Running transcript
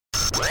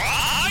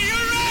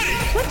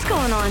What's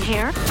going on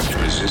here?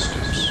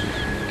 Resistance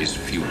is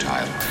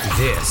futile.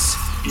 This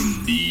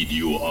Indeed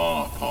you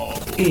are, Paul.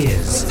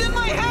 is It's in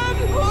my head!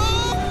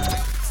 Oh!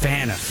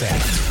 Fan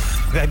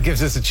Effect. That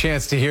gives us a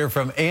chance to hear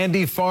from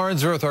Andy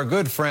Farnsworth, our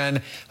good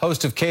friend,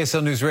 host of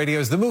KSL News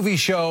Radio's The Movie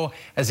Show,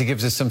 as he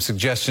gives us some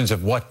suggestions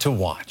of what to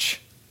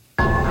watch.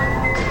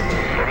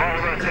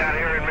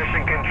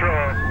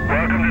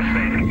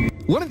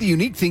 One of the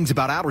unique things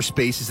about outer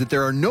space is that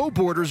there are no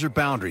borders or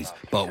boundaries.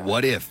 But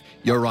what if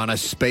you're on a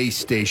space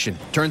station?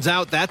 Turns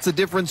out that's a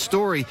different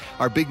story.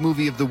 Our big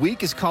movie of the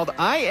week is called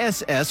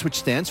I.S.S, which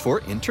stands for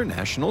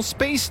International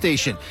Space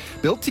Station.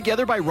 Built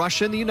together by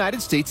Russia and the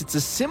United States, it's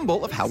a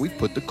symbol of how we've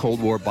put the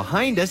Cold War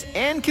behind us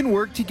and can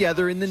work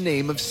together in the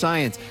name of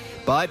science.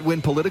 But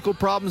when political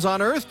problems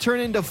on Earth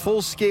turn into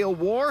full-scale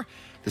war,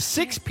 the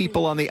 6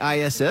 people on the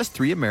ISS,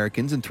 3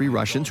 Americans and 3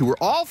 Russians, who were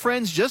all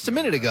friends just a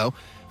minute ago,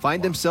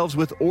 find themselves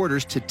with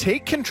orders to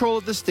take control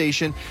of the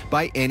station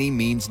by any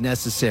means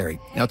necessary.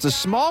 Now, it's a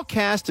small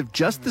cast of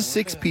just the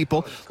 6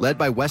 people, led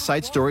by West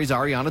Side Story's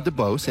Ariana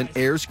DeBose and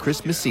Air's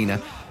Chris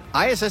Messina.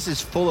 ISS is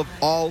full of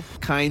all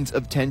kinds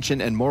of tension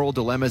and moral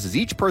dilemmas as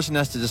each person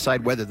has to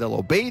decide whether they'll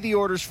obey the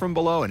orders from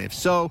below, and if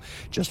so,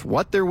 just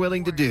what they're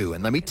willing to do.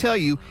 And let me tell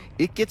you,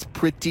 it gets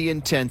pretty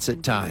intense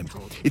at times.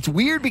 It's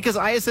weird because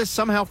ISS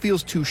somehow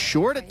feels too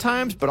short at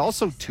times, but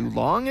also too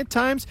long at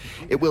times.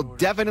 It will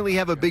definitely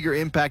have a bigger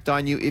impact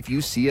on you if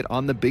you see it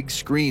on the big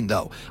screen,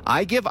 though.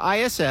 I give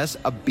ISS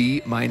a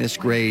B-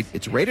 grade.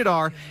 It's rated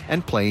R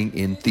and playing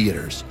in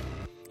theaters.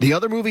 The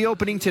other movie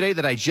opening today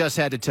that I just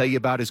had to tell you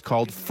about is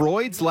called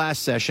Freud's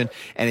Last Session,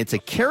 and it's a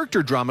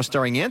character drama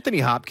starring Anthony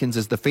Hopkins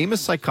as the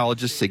famous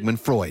psychologist Sigmund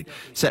Freud.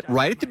 Set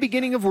right at the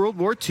beginning of World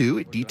War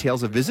II, it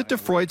details a visit to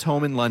Freud's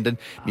home in London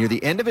near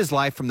the end of his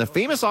life from the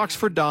famous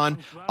Oxford Don,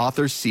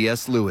 author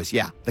C.S. Lewis.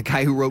 Yeah, the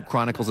guy who wrote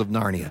Chronicles of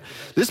Narnia.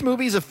 This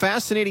movie is a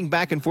fascinating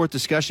back-and-forth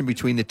discussion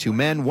between the two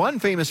men, one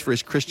famous for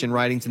his Christian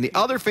writings and the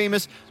other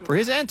famous for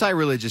his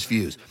anti-religious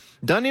views.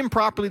 Done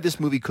improperly, this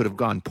movie could have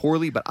gone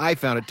poorly, but I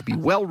found it to be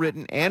well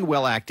written and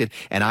well acted,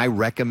 and I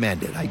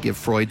recommend it. I give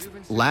Freud's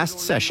Last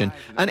Session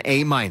an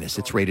A-.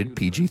 It's rated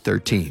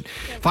PG-13.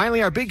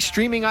 Finally, our big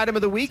streaming item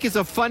of the week is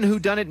a fun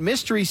whodunit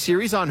mystery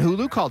series on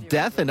Hulu called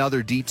Death and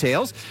Other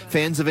Details.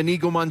 Fans of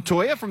Inigo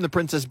Montoya from The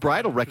Princess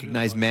Bride will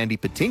recognize Mandy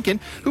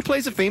Patinkin, who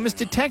plays a famous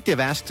detective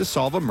asked to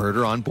solve a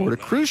murder on board a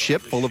cruise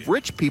ship full of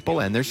rich people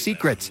and their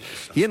secrets.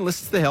 He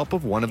enlists the help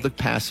of one of the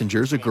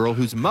passengers, a girl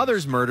whose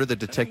mother's murder the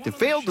detective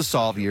failed to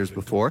solve years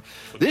before.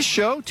 This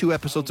show, 2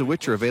 episodes of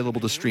which are available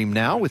to stream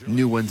now with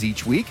new ones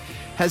each week,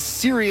 has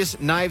serious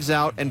Knives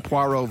Out and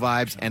Poirot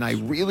vibes, and I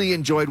really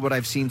enjoyed what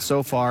I've seen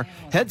so far.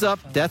 Heads up,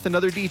 Death and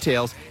Other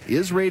Details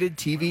is rated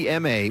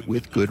TV-MA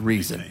with good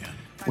reason.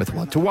 With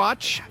what to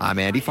watch, I'm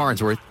Andy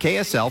Farnsworth,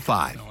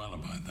 KSL-5.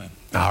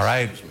 All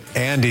right,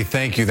 Andy,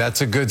 thank you.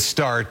 That's a good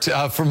start.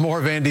 For more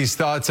of Andy's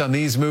thoughts on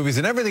these movies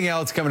and everything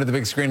else coming to the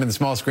big screen and the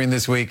small screen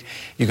this week,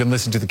 you can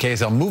listen to the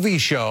KSL Movie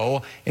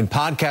Show in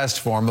podcast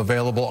form,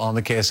 available on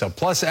the KSL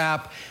Plus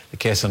app, the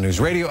KSL News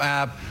Radio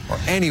app, or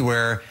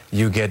anywhere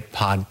you get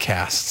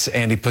podcasts.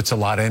 Andy puts a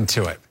lot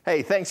into it.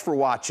 Hey, thanks for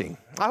watching.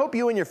 I hope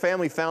you and your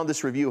family found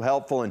this review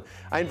helpful, and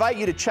I invite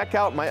you to check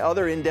out my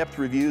other in-depth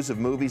reviews of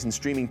movies and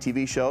streaming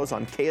TV shows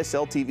on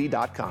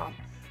KSL-TV.com.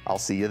 I'll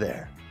see you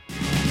there.